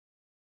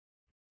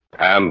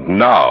And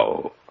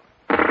now,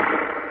 the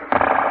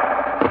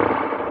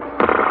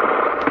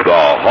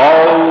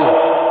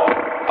Hall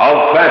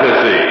of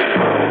Fantasy.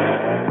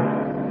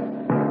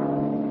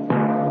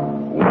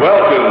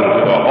 Welcome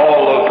to the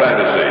Hall of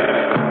Fantasy.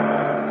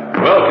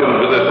 Welcome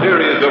to the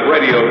series of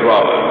radio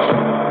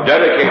dramas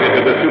dedicated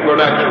to the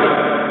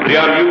supernatural, the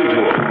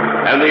unusual,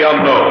 and the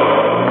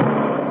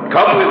unknown.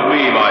 Come with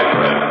me, my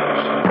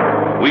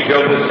friends. We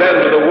shall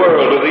descend to the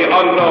world of the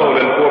unknown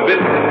and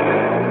forbidden,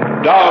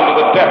 down to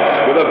the depths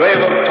where the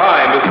veil of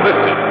time is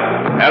lifted,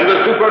 and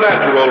the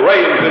supernatural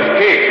reigns as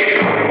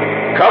king.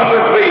 Come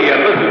with me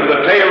and listen to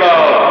the tale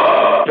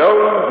of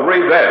Stone's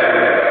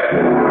Revenge.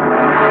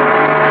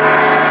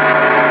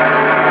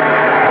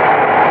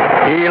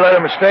 He let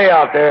him stay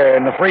out there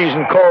in the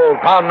freezing cold,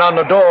 pounding on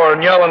the door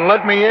and yelling,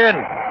 "Let me in."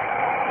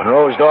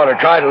 Monroe's daughter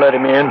tried to let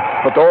him in,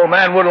 but the old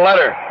man wouldn't let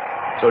her.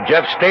 So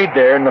Jeff stayed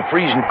there in the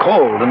freezing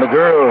cold, and the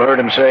girl heard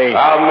him say,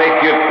 "I'll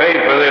make you pay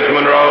for this,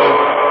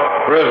 Monroe.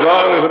 For as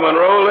long as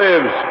Monroe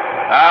lives,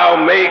 I'll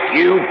make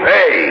you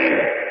pay."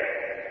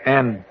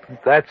 And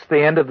that's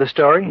the end of the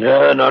story?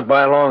 "Yeah, not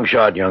by a long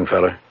shot, young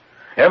fella.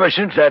 Ever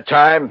since that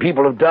time,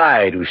 people have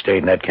died who stayed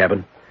in that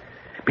cabin.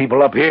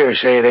 People up here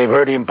say they've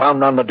heard him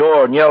pounding on the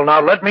door and yell,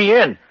 'Now let me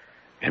in.'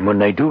 And when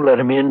they do let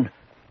him in,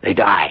 they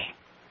die.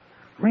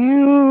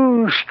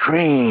 Real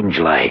strange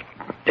like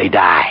they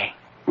die."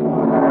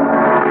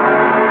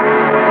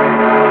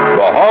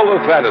 The Hall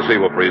of Fantasy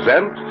will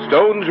present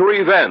Stone's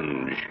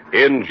Revenge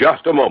in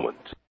just a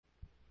moment.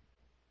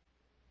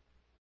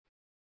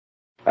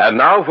 And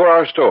now for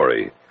our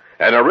story,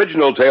 an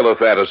original tale of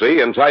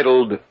fantasy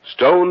entitled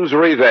Stone's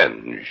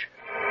Revenge.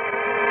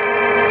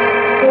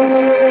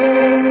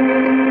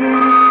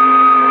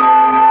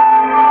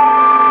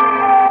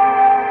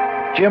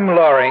 Jim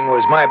Loring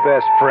was my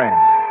best friend.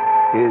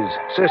 His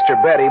sister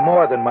Betty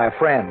more than my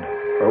friend,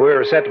 for we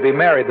were set to be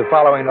married the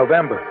following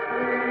November.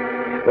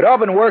 We'd all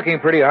been working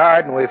pretty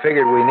hard, and we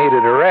figured we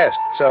needed a rest,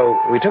 so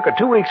we took a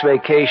 2 weeks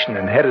vacation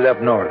and headed up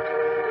north.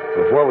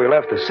 Before we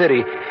left the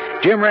city,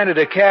 Jim rented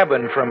a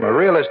cabin from a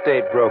real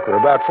estate broker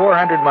about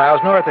 400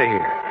 miles north of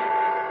here.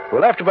 We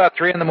left about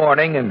 3 in the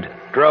morning and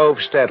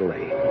drove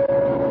steadily.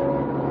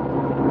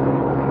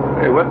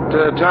 Hey, what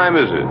time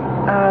is it?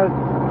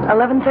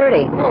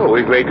 11:30. Oh,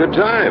 we've made good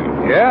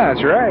time. Yeah,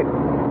 that's right.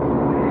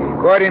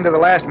 According to the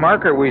last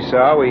marker we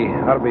saw, we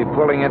ought to be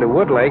pulling into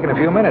Wood Lake in a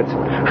few minutes.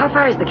 How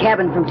far is the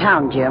cabin from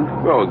town, Jim?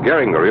 Well,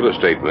 Gehring, the real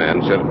estate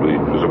man, said it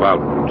was about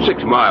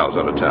 6 miles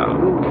out of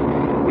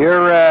town.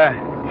 You're,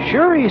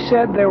 sure he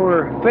said there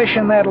were fish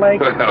in that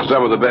lake? Well,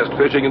 some of the best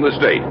fishing in the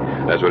state.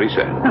 That's what he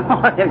said.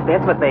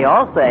 That's what they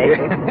all say.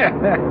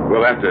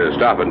 We'll have to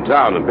stop in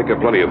town and pick up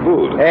plenty of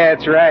food.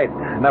 That's right.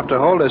 Enough to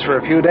hold us for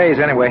a few days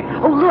anyway.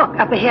 Oh, look,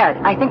 up ahead.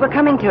 I think we're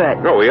coming to it.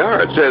 Oh, we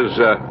are. It says,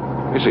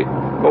 you see,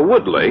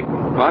 Wood Lake,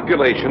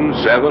 population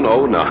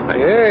 709.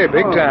 Yeah,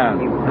 big town.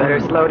 You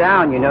better slow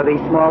down. You know these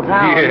small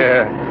towns.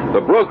 Yeah.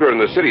 The broker in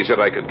the city said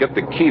I could get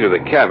the key to the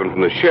cabin from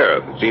the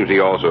sheriff. It seems he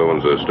also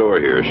owns a store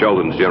here,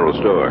 Sheldon's General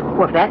Store.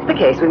 Well, if that's the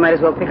case, we might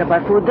as well pick up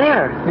our food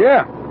there.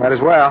 Yeah, might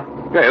as well.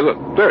 Hey, look,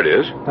 there it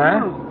is.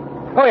 Huh?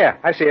 Oh, yeah,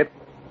 I see it.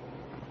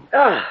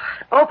 Oh,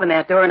 open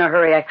that door in a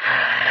hurry.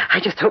 I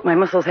just hope my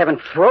muscles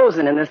haven't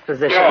frozen in this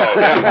position. Oh,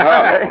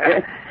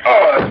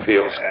 that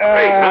feels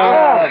great.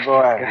 Oh,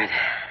 boy. Good.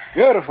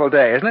 Beautiful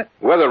day, isn't it?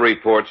 Weather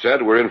report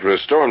said we're in for a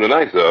storm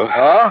tonight, though.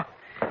 Oh?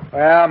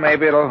 Well,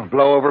 maybe it'll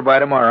blow over by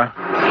tomorrow.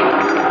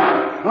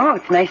 Oh,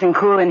 it's nice and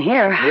cool in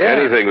here. Yeah.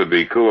 Anything would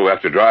be cool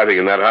after driving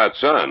in that hot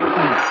sun.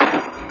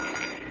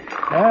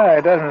 Oh,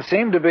 it doesn't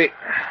seem to be.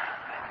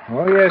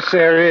 Oh, yes,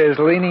 there is,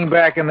 leaning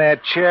back in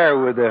that chair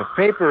with a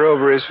paper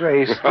over his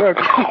face. Look.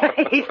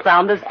 He's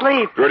sound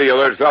asleep. Pretty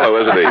alert fellow,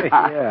 isn't he?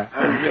 Yeah.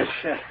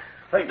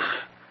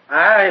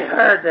 I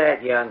heard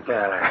that, young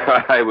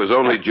fella. I was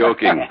only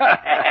joking.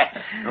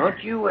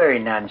 Don't you worry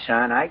none,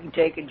 son. I can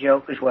take a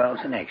joke as well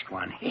as the next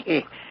one.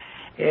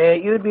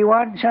 You'd be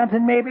wanting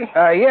something, maybe?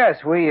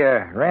 Yes, we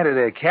rented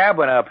a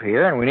cabin up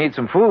here, and we need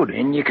some food.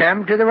 Then you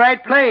come to the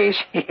right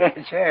place.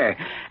 Yes, sir.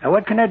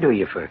 What can I do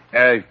you for?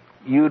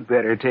 You'd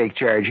better take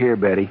charge here,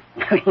 Betty.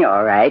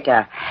 All right.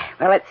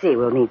 Well, let's see.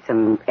 We'll need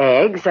some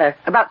eggs.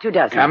 About 2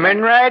 dozen.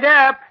 Coming right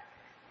up.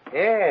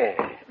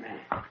 Yeah.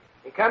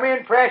 You come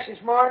in fresh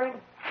this morning?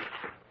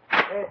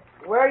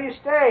 Where are you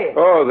staying?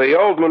 Oh, the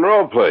old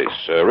Monroe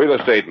place. A real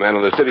estate man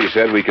in the city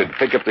said we could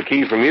pick up the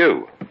key from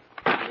you.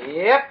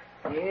 Yep,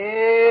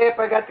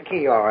 I got the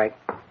key, all right.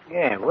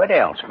 Yeah, what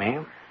else,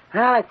 ma'am?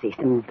 Well, let's see.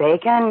 Some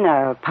bacon,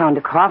 a pound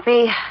of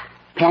coffee,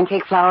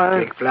 pancake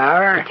flour,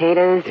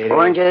 potatoes,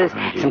 oranges,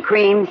 some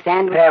cream,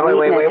 sandwich.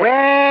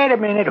 Wait a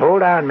minute.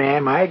 Hold on,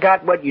 ma'am. I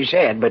got what you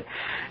said, but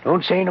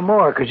don't say no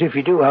more, because if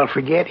you do, I'll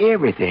forget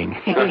everything.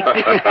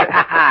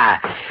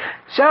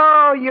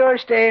 So, you're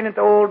staying at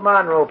the old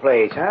Monroe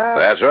place, huh?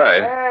 That's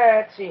right.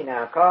 Let's see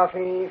now.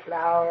 Coffee,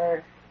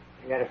 flour.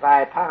 You got a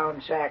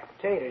 5-pound sack of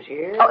potatoes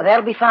here. Oh,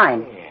 that'll be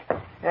fine.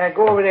 Yeah. Now,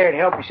 go over there and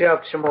help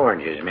yourself to some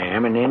oranges,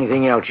 ma'am, and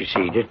anything else you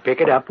see. Just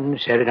pick it up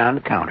and set it on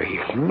the counter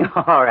here.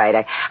 All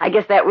right. I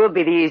guess that will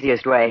be the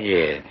easiest way.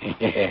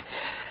 Yeah.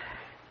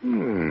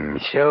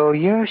 So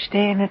you're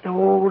staying at the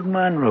old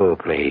Monroe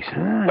place,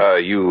 huh?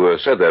 You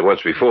said that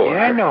once before.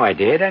 Yeah, I know I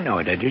did.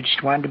 I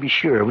just wanted to be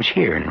sure I was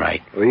hearing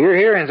right. Well, your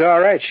hearing's all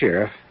right,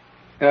 Sheriff.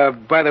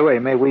 By the way,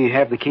 may we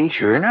have the key?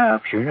 Sure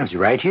enough. It's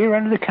right here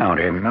under the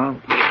counter, you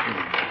know.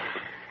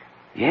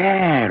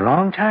 Yeah,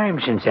 long time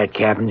since that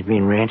cabin's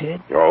been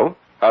rented. Oh?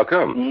 How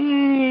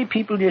come?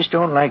 People just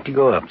don't like to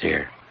go up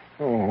there.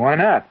 Oh, why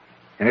not?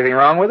 Anything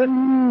wrong with it?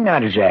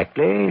 Not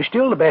exactly.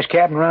 Still the best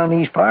cabin around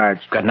these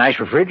parts. Got a nice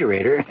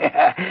refrigerator.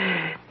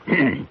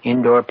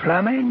 Indoor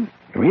plumbing.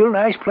 A real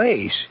nice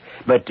place.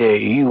 But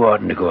you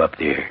oughtn't to go up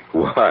there.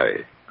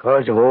 Why?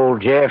 Because of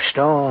old Jeff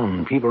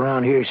Stone. People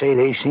around here say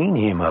they've seen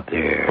him up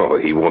there. Oh,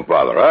 he won't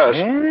bother us.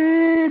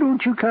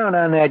 Don't you count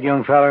on that,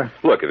 young feller.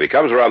 Look, if he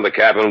comes around the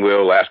cabin,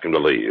 we'll ask him to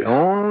leave.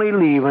 Only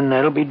leaving,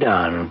 that'll be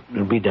done.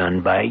 It'll be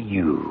done by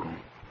you.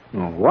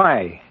 Well,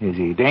 why? Is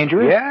he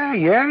dangerous?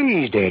 Yeah,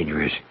 he's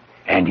dangerous.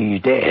 And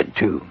he's dead,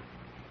 too.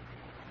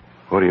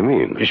 What do you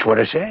mean? Just what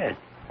I said.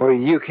 Well,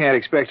 you can't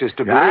expect us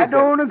to believe I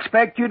don't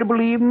expect you to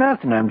believe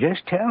nothing. I'm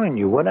just telling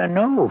you what I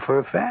know for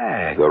a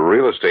fact. The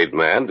real estate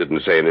man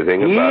didn't say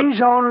anything about...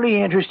 He's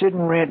only interested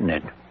in renting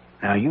it.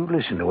 Now, you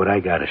listen to what I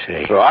got to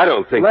say. Well, I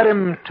don't think... Let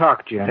him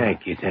talk, Jim.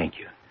 Thank you.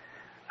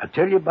 I'll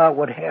tell you about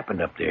what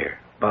happened up there.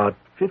 About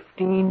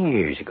 15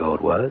 years ago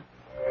it was.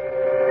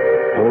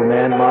 Old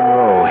man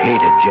Monroe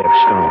hated Jeff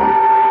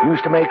Stone.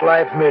 Used to make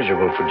life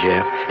miserable for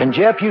Jeff. And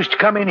Jeff used to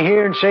come in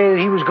here and say that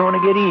he was going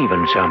to get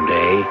even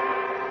someday.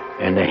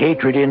 And the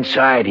hatred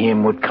inside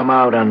him would come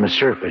out on the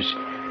surface.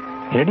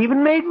 And it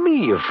even made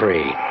me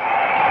afraid.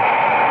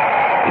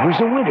 It was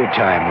the winter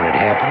time when it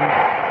happened.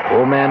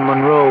 Old man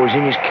Monroe was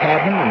in his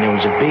cabin, and there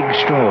was a big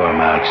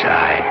storm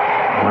outside.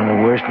 One of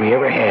the worst we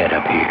ever had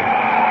up here.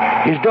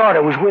 His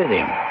daughter was with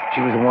him.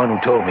 She was the one who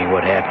told me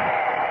what happened.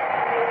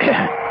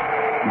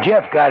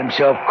 Jeff got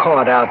himself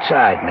caught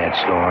outside in that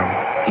storm.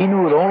 He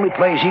knew the only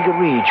place he could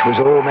reach was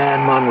old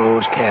man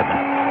Monroe's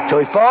cabin. So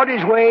he fought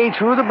his way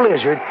through the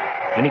blizzard,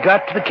 and he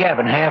got to the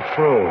cabin half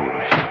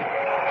froze.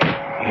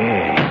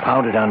 Yeah, he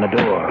pounded on the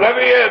door. Let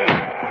me in!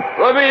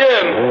 Let me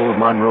in! Old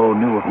Monroe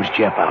knew it was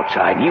Jeff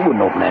outside. He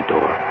wouldn't open that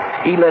door.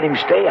 He let him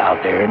stay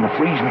out there in the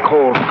freezing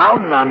cold,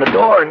 pounding on the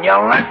door and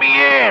yelling, "Let me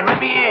in! Let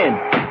me in!"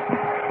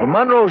 Well,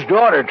 Monroe's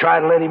daughter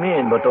tried to let him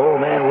in, but the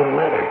old man wouldn't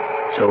let her.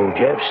 So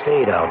Jeff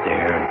stayed out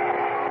there and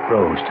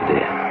froze to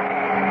death.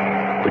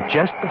 But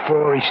just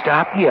before he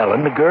stopped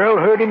yelling, the girl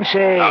heard him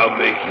say, "I'll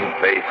make you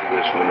pay for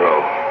this,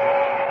 Monroe.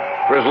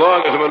 For as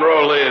long as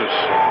Monroe lives,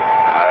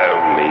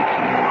 I'll make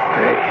you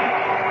pay."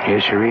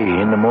 Yes,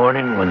 sirree. In the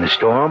morning, when the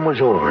storm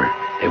was over,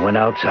 they went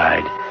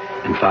outside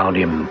and found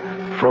him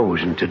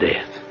frozen to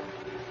death.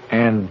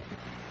 And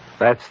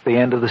that's the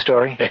end of the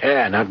story?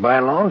 Yeah, not by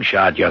a long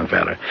shot, young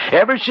feller.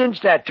 Ever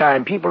since that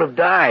time, people have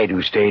died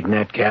who stayed in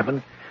that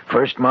cabin.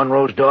 First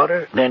Monroe's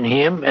daughter, then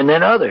him, and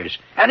then others.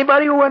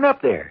 Anybody who went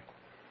up there.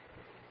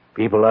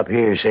 People up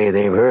here say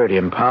they've heard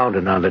him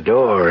pounding on the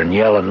door and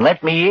yelling,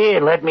 "Let me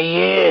in, let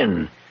me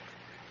in."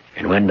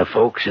 And when the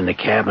folks in the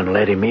cabin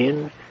let him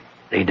in,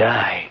 they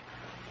die.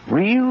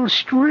 Real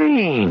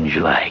strange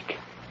like.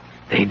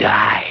 They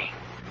die.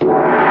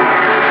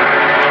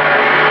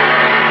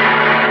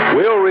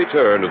 We'll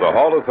return to the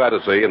Hall of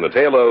Fantasy in the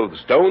tale of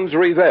Stone's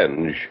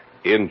Revenge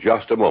in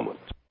just a moment.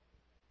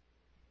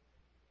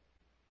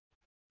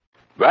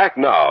 Back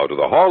now to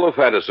the Hall of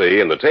Fantasy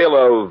in the tale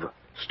of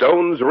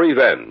Stone's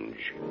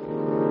Revenge.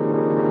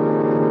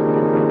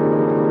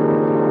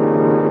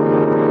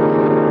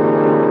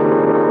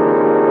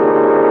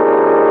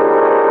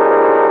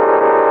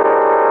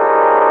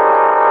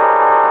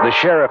 The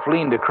sheriff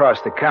leaned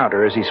across the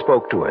counter as he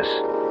spoke to us.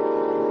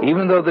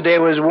 Even though the day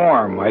was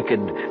warm, I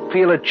could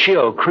feel a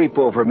chill creep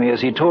over me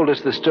as he told us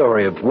the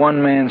story of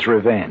one man's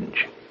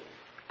revenge.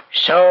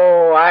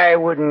 So I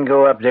wouldn't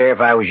go up there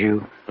if I was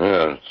you.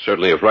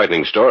 Certainly a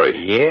frightening story.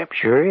 Yep,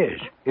 sure is.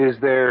 Is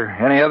there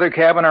any other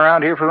cabin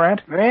around here for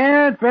rent?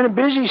 Well, it's been a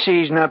busy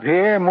season up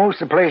here.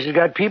 Most of the places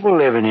got people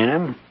living in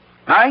them.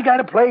 I got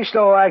a place,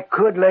 though, I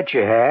could let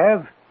you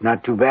have.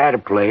 Not too bad a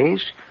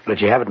place. Let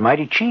you have it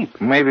mighty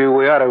cheap. Maybe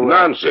we ought to...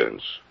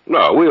 Nonsense.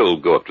 No, we'll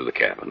go up to the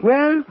cabin.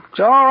 Well,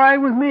 it's all right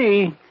with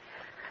me.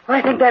 Well,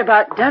 I think that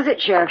about does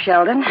it, Sheriff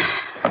Sheldon.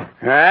 All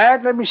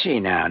right, let me see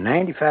now.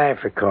 95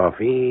 for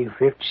coffee,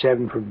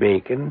 57 for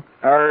bacon.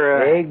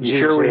 Are eggs you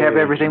sure we have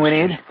everything we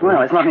need?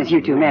 Well, as long as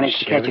you two manage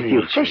to catch a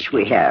few fish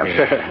we have.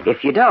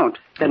 If you don't,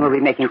 then we'll be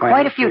making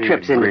quite a few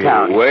trips into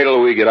town. Wait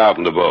till we get out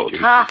in the boat.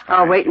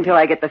 I'll wait until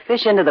I get the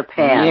fish into the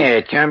pan. Yeah,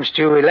 it comes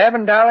to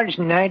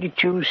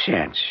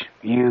 $11.92.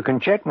 You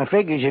can check my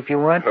figures if you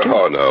want to.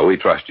 Oh, no, we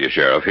trust you,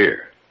 Sheriff.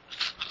 Here.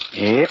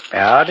 Yep,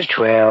 out of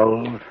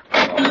 12.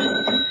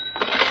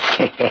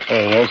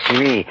 Yes,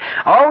 sirree.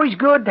 Always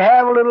good to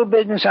have a little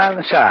business on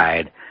the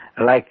side,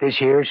 like this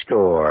here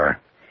store.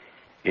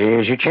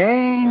 Here's your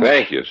change.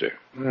 Thank you, sir.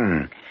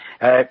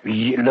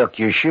 Look,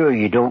 you're sure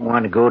you don't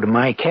want to go to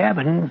my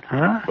cabin,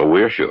 huh? Well,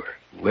 we're sure.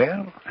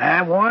 Well,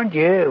 I warned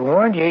you.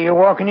 You're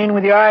walking in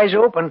with your eyes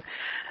open.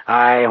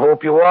 I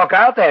hope you walk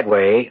out that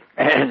way.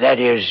 That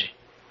is,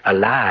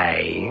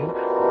 alive.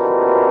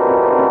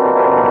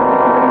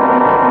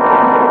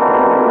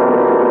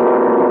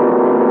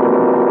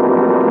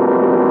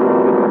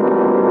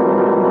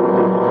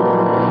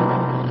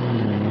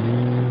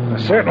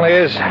 certainly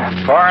is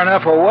far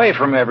enough away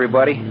from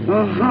everybody.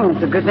 Mm-hmm.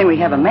 It's a good thing we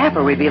have a map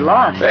or we'd be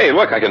lost. Hey,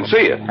 look, I can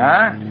see it.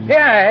 Huh?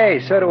 Yeah, hey,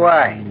 so do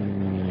I.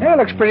 Yeah, it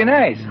looks pretty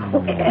nice.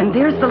 Oh, and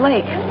there's the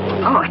lake.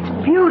 Oh, it's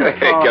beautiful.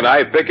 Hey, can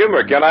I pick him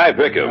or can I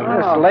pick him?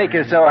 This lake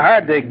is so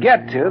hard to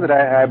get to that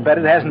I bet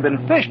it hasn't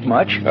been fished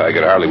much. I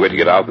can hardly wait to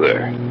get out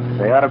there.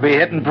 They ought to be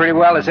hitting pretty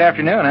well this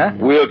afternoon, huh?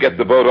 We'll get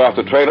the boat off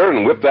the trailer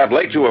and whip that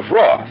lake to a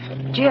froth.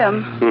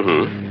 Jim,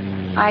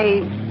 Mm-hmm.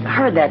 I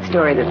heard that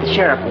story that the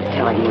sheriff was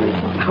telling you.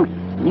 Oh,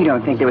 you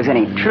don't think there was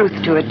any truth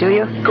to it, do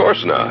you? Of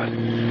course not.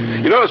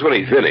 You notice when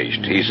he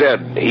finished, he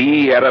said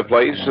he had a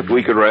place that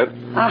we could rent?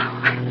 Oh,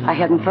 I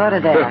hadn't thought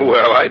of that.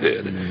 Well, I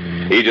did.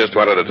 He just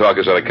wanted to talk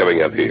us out of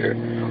coming up here.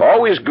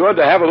 Always good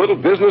to have a little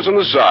business on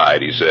the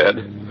side, he said.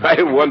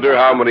 I wonder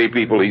how many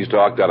people he's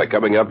talked out of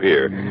coming up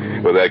here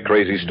with that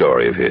crazy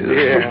story of his.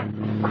 Yeah.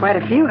 Quite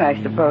a few,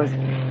 I suppose.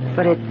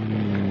 But it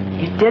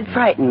did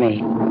frighten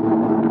me.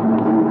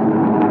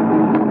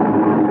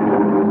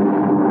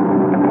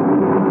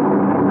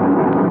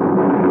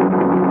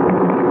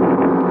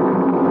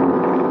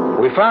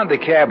 We found the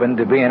cabin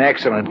to be in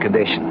excellent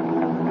condition.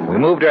 We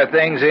moved our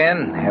things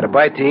in, had a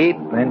bite to eat,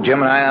 then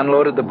Jim and I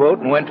unloaded the boat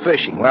and went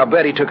fishing, while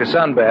Betty took a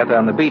sunbath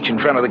on the beach in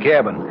front of the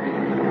cabin.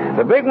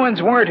 The big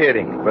ones weren't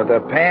hitting, but the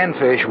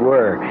panfish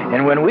were.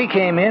 And when we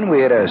came in,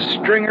 we had a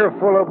stringer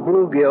full of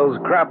bluegills,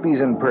 crappies,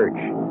 and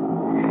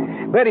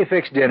perch. Betty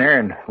fixed dinner,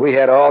 and we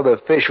had all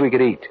the fish we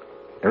could eat.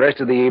 The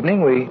rest of the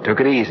evening, we took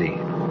it easy,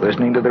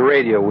 listening to the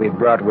radio we'd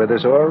brought with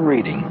us or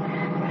reading.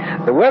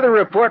 The weather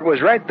report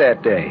was right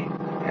that day,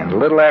 and a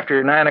little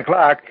after 9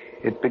 o'clock,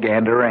 it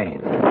began to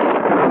rain.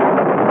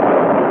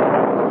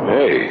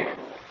 Hey,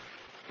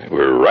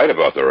 we're right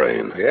about the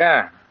rain.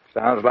 Yeah,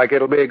 sounds like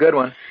it'll be a good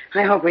one.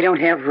 I hope we don't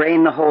have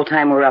rain the whole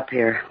time we're up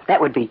here.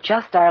 That would be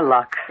just our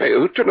luck. Hey,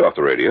 who turned off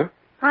the radio?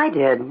 I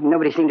did.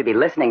 Nobody seemed to be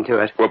listening to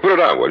it. Well, put it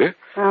on, will you?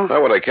 Oh. I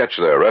want to catch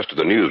the rest of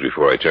the news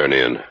before I turn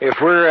in. If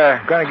we're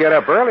going to get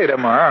up early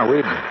tomorrow,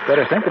 we'd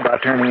better think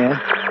about turning in.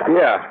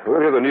 Yeah,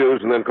 we'll hear the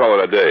news and then call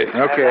it a day.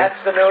 Okay. And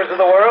that's the news of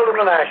the world and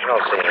the national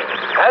scene.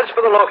 As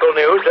for the local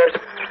news, there's...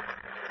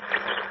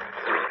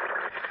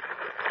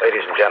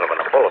 Ladies and gentlemen,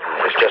 a bulletin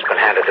has just been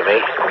handed to me.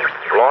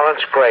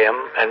 Lawrence Graham,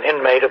 an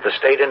inmate of the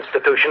State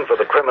Institution for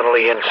the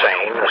Criminally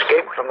Insane,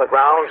 escaped from the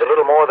grounds a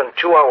little more than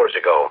 2 hours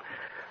ago.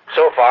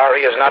 So far,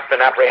 he has not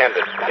been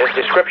apprehended. His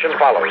description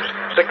follows.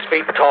 6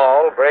 feet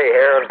tall, gray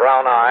hair and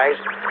brown eyes,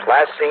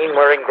 last seen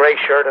wearing gray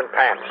shirt and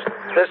pants.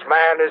 This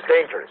man is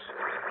dangerous.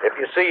 If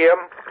you see him,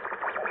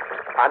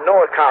 on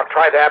no account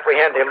try to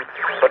apprehend him,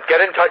 but get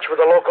in touch with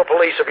the local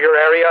police of your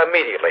area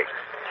immediately.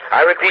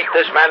 I repeat,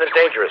 this man is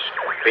dangerous.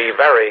 Be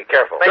very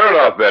careful. Turn it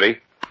off, Betty.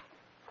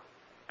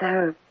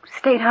 The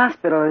state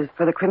hospital is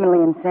for the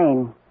criminally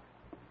insane.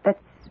 That's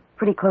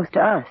pretty close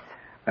to us.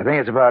 I think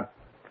it's about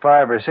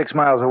 5 or 6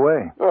 miles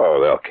away.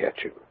 Oh, they'll catch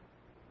him.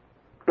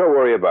 Don't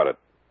worry about it.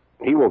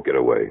 He won't get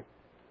away.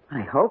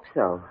 I hope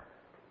so.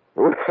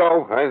 Well,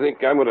 I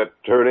think I'm going to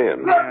turn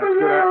in.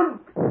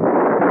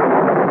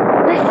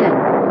 Listen,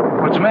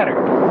 What's the matter?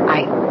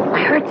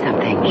 I heard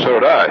something. So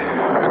did I.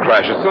 A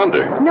crash of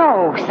thunder.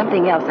 No,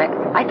 something else.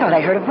 I thought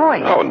I heard a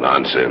voice. Oh,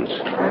 nonsense.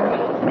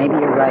 Maybe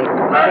you're right.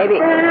 Maybe.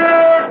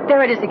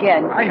 There it is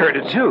again. I heard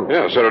it, too.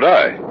 Yeah, so did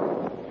I.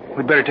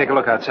 We'd better take a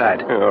look outside.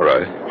 Yeah, all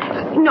right.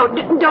 No,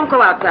 don't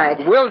go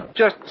outside. We'll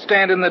just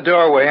stand in the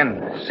doorway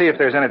and see if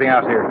there's anything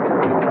out here.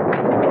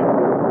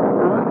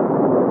 Huh?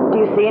 Do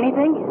you see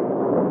anything?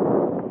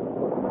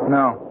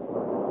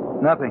 No.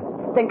 Nothing.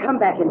 Then come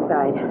back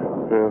inside.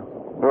 Yeah,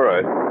 all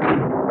right.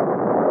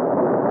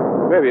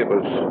 Maybe it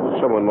was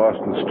someone lost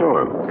in the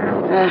storm.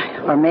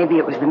 Or maybe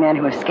it was the man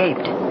who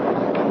escaped.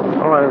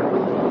 Or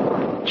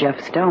Jeff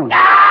Stone.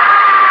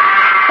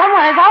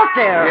 Someone is out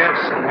there.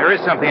 Yes, there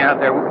is something out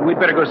there. We'd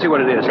better go see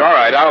what it is. All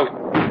right, I'll...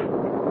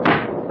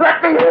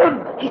 Let me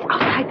in! He's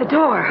outside the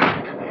door.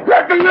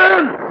 Let me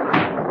in!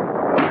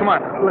 Come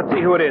on, let's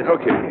see who it is.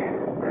 Okay.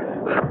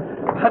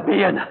 Let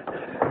me in.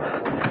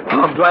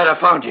 Oh, I'm glad I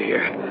found you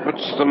here.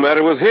 What's the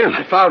matter with him?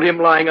 I found him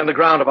lying on the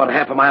ground about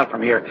half a mile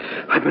from here.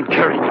 I've been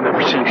carrying him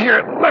ever since.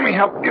 Here, let me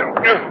help you.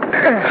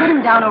 Put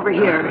him down over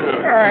here.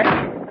 All right.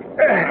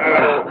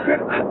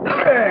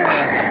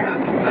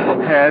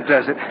 That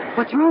does it.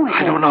 What's wrong with him?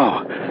 I don't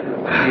know.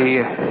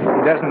 He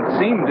doesn't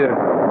seem to...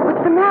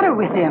 What's the matter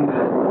with him?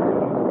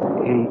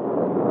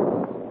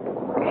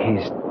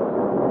 He's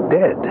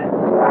dead.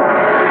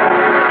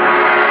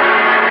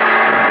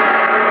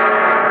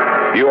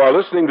 You are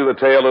listening to the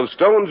tale of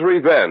Stone's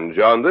Revenge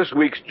on this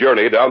week's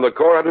journey down the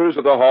corridors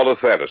of the Hall of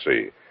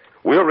Fantasy.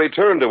 We'll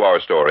return to our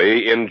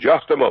story in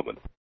just a moment.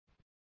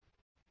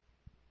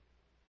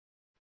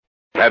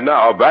 And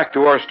now, back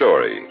to our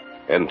story,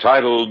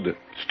 entitled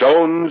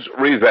Stone's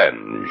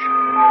Revenge.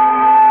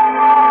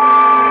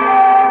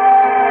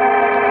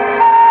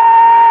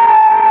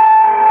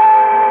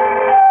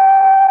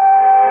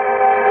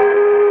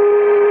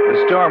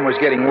 The storm was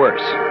getting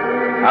worse.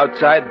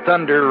 Outside,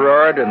 thunder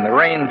roared and the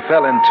rain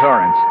fell in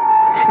torrents.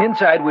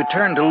 Inside, we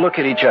turned to look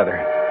at each other,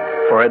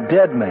 for a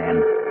dead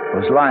man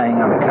was lying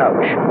on the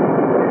couch.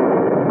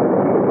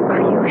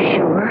 Are you you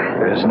sure?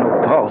 There's no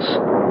pulse.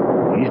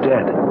 He's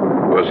dead.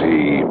 Was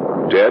he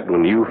dead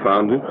when you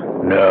found him?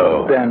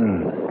 No.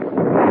 Then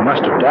he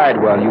must have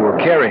died while you were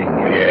carrying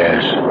him.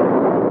 Yes.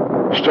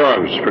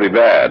 Storm's pretty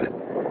bad.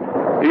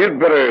 You'd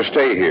better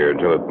stay here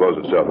until it blows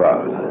itself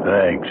out.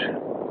 Thanks.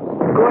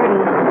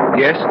 Gordon,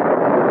 Yes?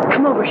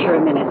 come over here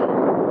a minute.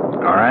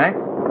 All right.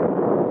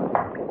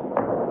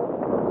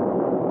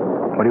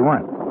 What do you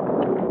want?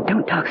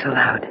 Don't talk so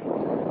loud.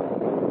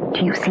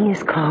 Do you see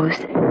his clothes?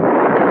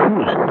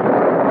 Whose?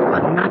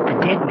 Well, not the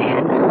dead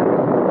man.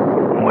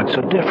 What's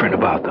so different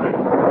about them?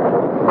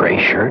 Gray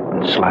shirt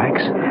and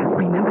slacks?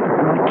 Remember the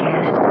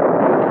broadcast?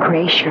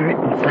 Gray shirt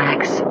and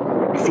slacks,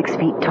 6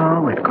 feet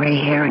tall with gray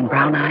hair and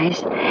brown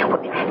eyes.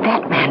 Well,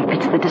 that man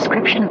fits the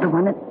description of the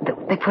one that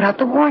they put out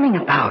the warning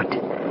about.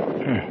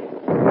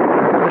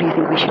 What do you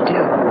think we should do?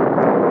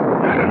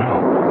 I don't know.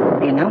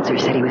 The announcer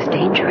said he was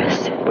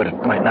dangerous. But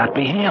it might not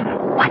be him.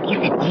 What if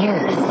it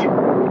is?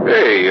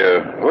 Hey,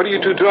 what are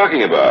you two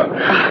talking about?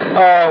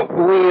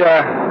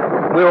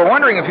 We were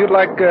wondering if you'd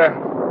like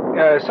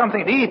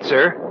something to eat,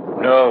 sir.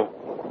 No.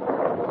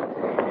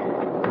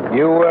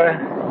 You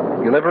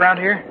live around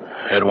here?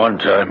 At one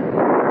time.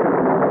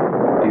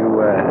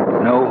 You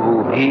know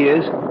who he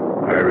is?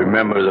 I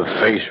remember the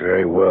face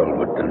very well,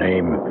 but the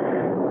name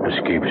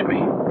escapes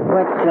me.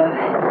 What's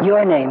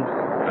your name?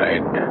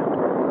 I'd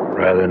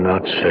rather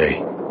not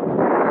say.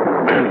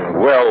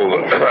 Well,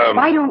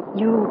 Why don't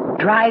you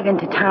drive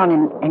into town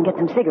and get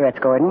some cigarettes,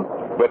 Gordon?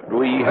 but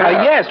we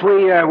have... Yes,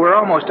 we're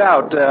almost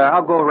out.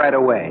 I'll go right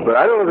away. But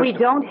I don't We understand...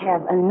 don't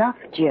have enough,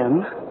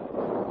 Jim.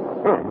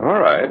 Oh, all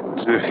right,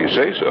 if you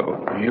say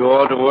so. You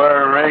ought to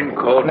wear a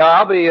raincoat. No,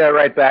 I'll be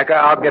right back.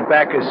 I'll get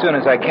back as soon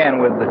as I can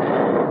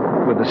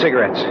with the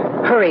cigarettes.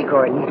 Hurry,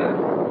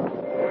 Gordon.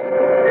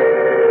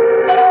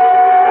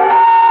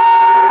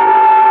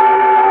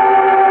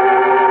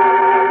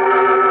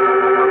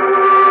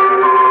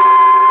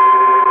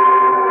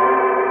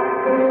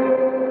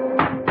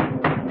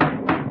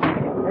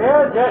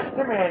 Just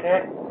a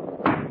minute.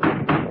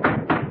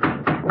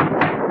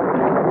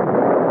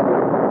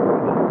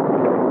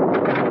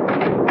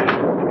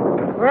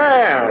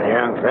 Well,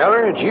 young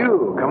feller, it's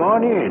you. Come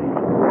on in.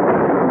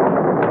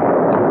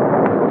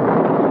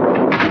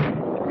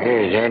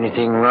 Is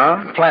anything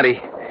wrong?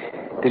 Plenty.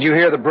 Did you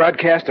hear the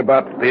broadcast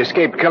about the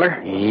escaped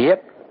killer?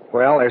 Yep.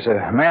 Well, there's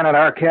a man at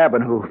our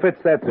cabin who fits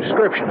that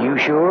description. You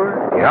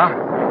sure?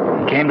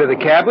 Yeah. He came to the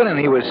cabin and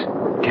he was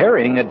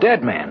carrying a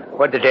dead man.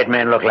 What'd the dead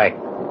man look like?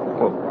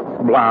 Well,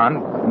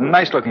 blonde,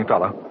 nice-looking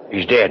fellow.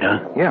 He's dead, huh?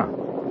 Yeah.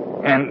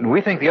 And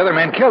we think the other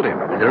man killed him.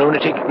 The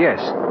lunatic? Yes.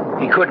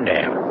 He couldn't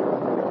have.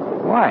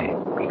 Why?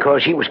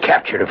 Because he was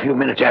captured a few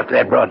minutes after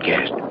that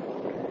broadcast.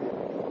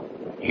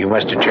 You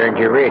must have turned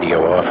your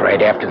radio off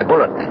right after the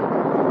bulletin.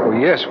 Oh,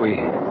 yes, we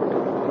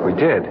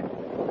did.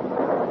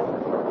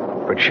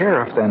 But,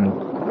 Sheriff, then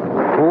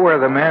who are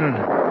the men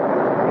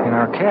in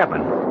our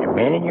cabin? The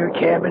men in your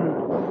cabin?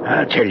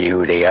 I'll tell you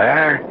who they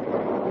are.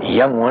 The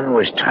young one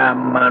was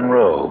Tom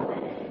Monroe.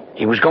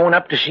 He was going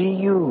up to see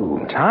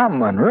you. Tom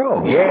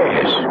Monroe?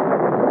 Yes.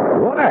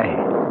 Why?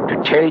 To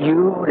tell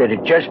you that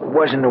it just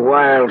wasn't a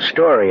wild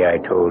story I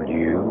told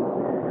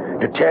you.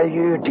 To tell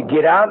you to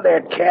get out of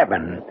that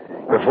cabin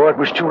before it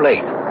was too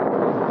late.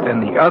 Then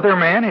the other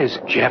man is...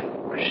 Jeff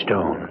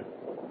Stone.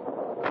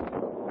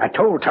 I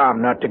told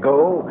Tom not to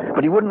go,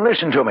 but he wouldn't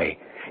listen to me.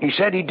 He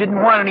said he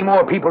didn't want any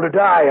more people to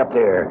die up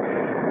there.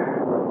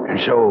 And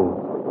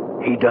so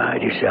he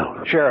died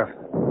himself. Sheriff,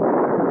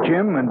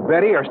 Jim and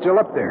Betty are still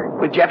up there.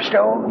 With Jeff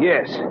Stone?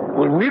 Yes.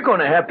 Well, we're going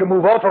to have to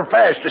move awful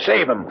fast to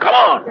save him. Come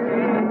on!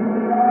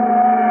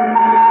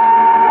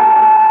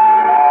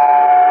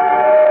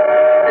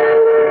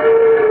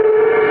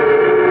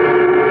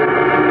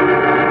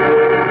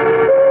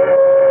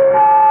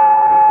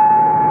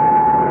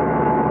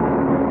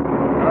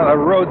 The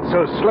road's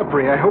so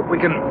slippery, I hope we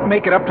can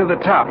make it up to the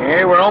top.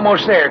 Yeah, we're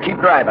almost there. Keep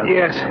driving.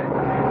 Yes.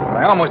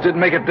 I almost didn't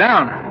make it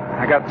down.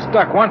 I got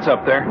stuck once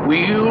up there.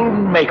 We'll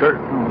make her.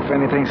 If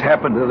anything's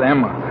happened to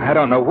them, I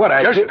don't know what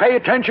I'd do. Just pay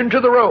attention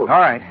to the road. All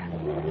right.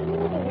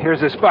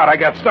 Here's the spot I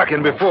got stuck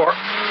in before.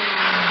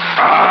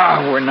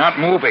 We're not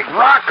moving.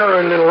 Rock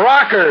her, little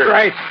rocker.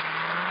 Right.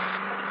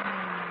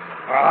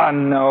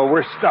 No,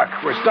 we're stuck.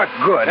 We're stuck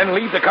good. Then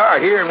leave the car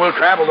here and we'll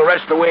travel the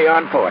rest of the way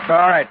on foot.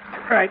 All right.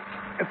 Right.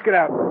 Let's get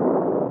out.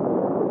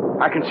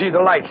 I can see the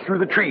lights through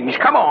the trees.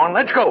 Come on,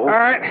 let's go. All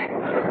right.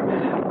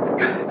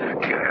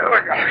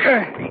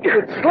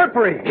 It's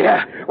slippery.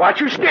 Yeah,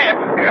 watch your step.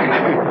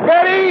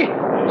 Betty!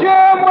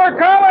 Jim, we're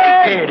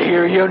coming! Can't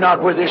hear you,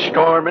 not with this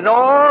storm and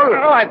all.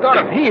 Oh, I thought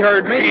if he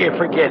heard me... Yeah,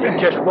 forget it.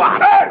 Just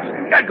watch.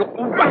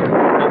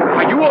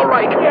 Are you all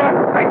right? Yeah,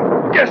 I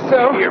guess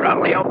so. Here,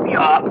 I'll help you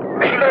up.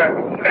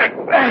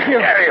 Thank you.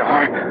 There you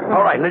are.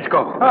 All right, let's go.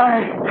 All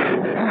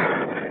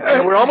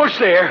right. We're almost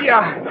there.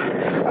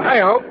 Yeah. I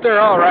hope they're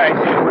all right.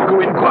 We'll go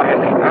in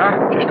quietly.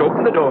 Huh? Just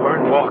open the door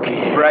and walk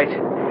in. Right.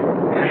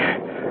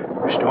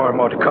 The storm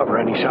ought to cover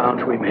any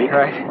sounds we make.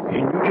 Right.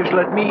 And you just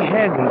let me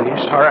handle this.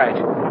 All right.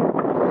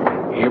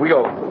 Here we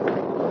go.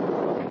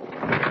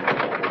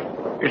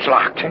 It's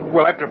locked.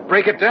 We'll have to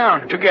break it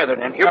down. Together,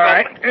 then. Here All we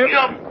right.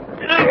 go.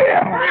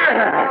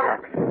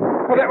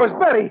 Well, that was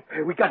Betty.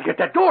 We got to get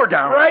that door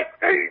down. Right.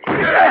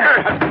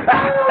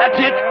 That's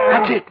it.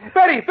 That's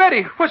it.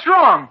 Betty, what's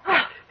wrong?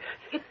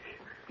 It's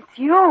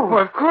you. Well,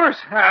 of course.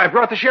 I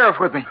brought the sheriff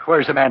with me.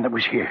 Where's the man that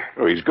was here?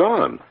 Oh, he's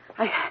gone.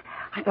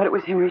 I thought it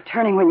was him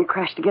returning when you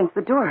crashed against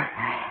the door.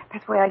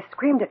 That's why I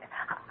screamed.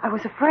 I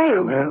was afraid.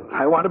 Well,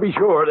 I want to be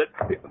sure that...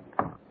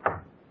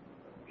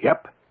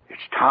 Yep,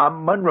 it's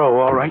Tom Monroe,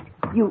 all right.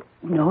 You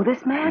know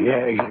this man?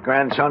 Yeah, he's the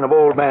grandson of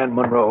old man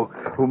Monroe,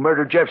 who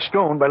murdered Jeff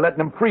Stone by letting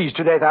him freeze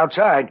to death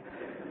outside.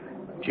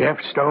 Jeff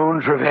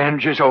Stone's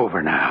revenge is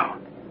over now.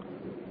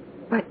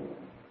 But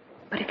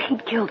if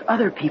he'd killed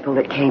other people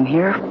that came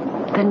here,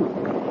 then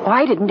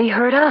why didn't he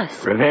hurt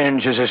us?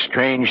 Revenge is a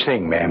strange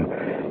thing, ma'am.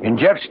 In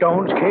Jeff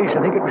Stone's case,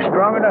 I think it was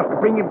strong enough to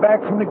bring him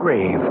back from the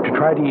grave to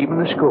try to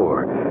even the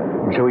score.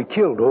 And so he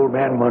killed old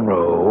man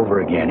Monroe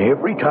over again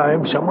every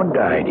time someone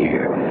died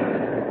here.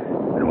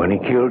 And when he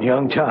killed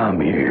young Tom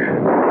here,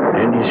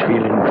 then his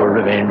feeling for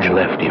revenge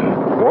left him.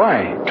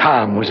 Why?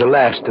 Tom was the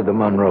last of the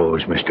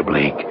Monroes, Mr.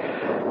 Blake.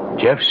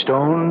 Jeff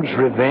Stone's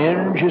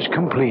revenge is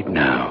complete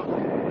now.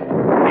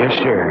 Yes,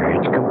 sir,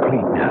 it's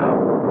complete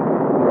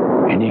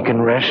now. And he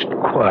can rest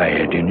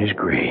quiet in his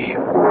grave.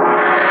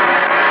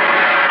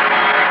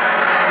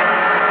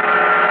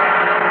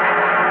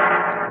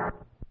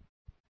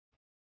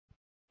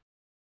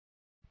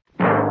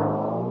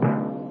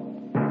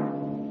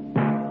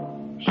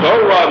 So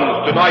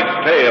runs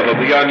tonight's tale of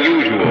the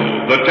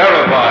unusual, the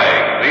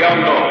terrifying, the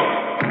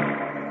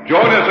unknown.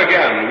 Join us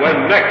again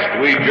when next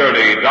we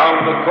journey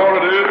down the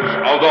corridors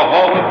of the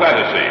Hall of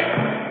Fantasy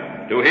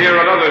to hear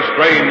another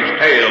strange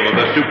tale of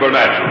the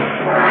supernatural.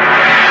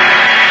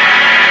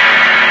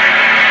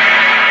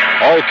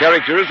 All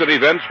characters and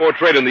events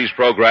portrayed in these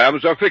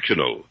programs are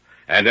fictional,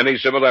 and any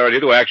similarity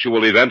to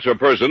actual events or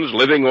persons,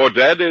 living or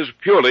dead, is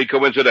purely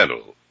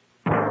coincidental.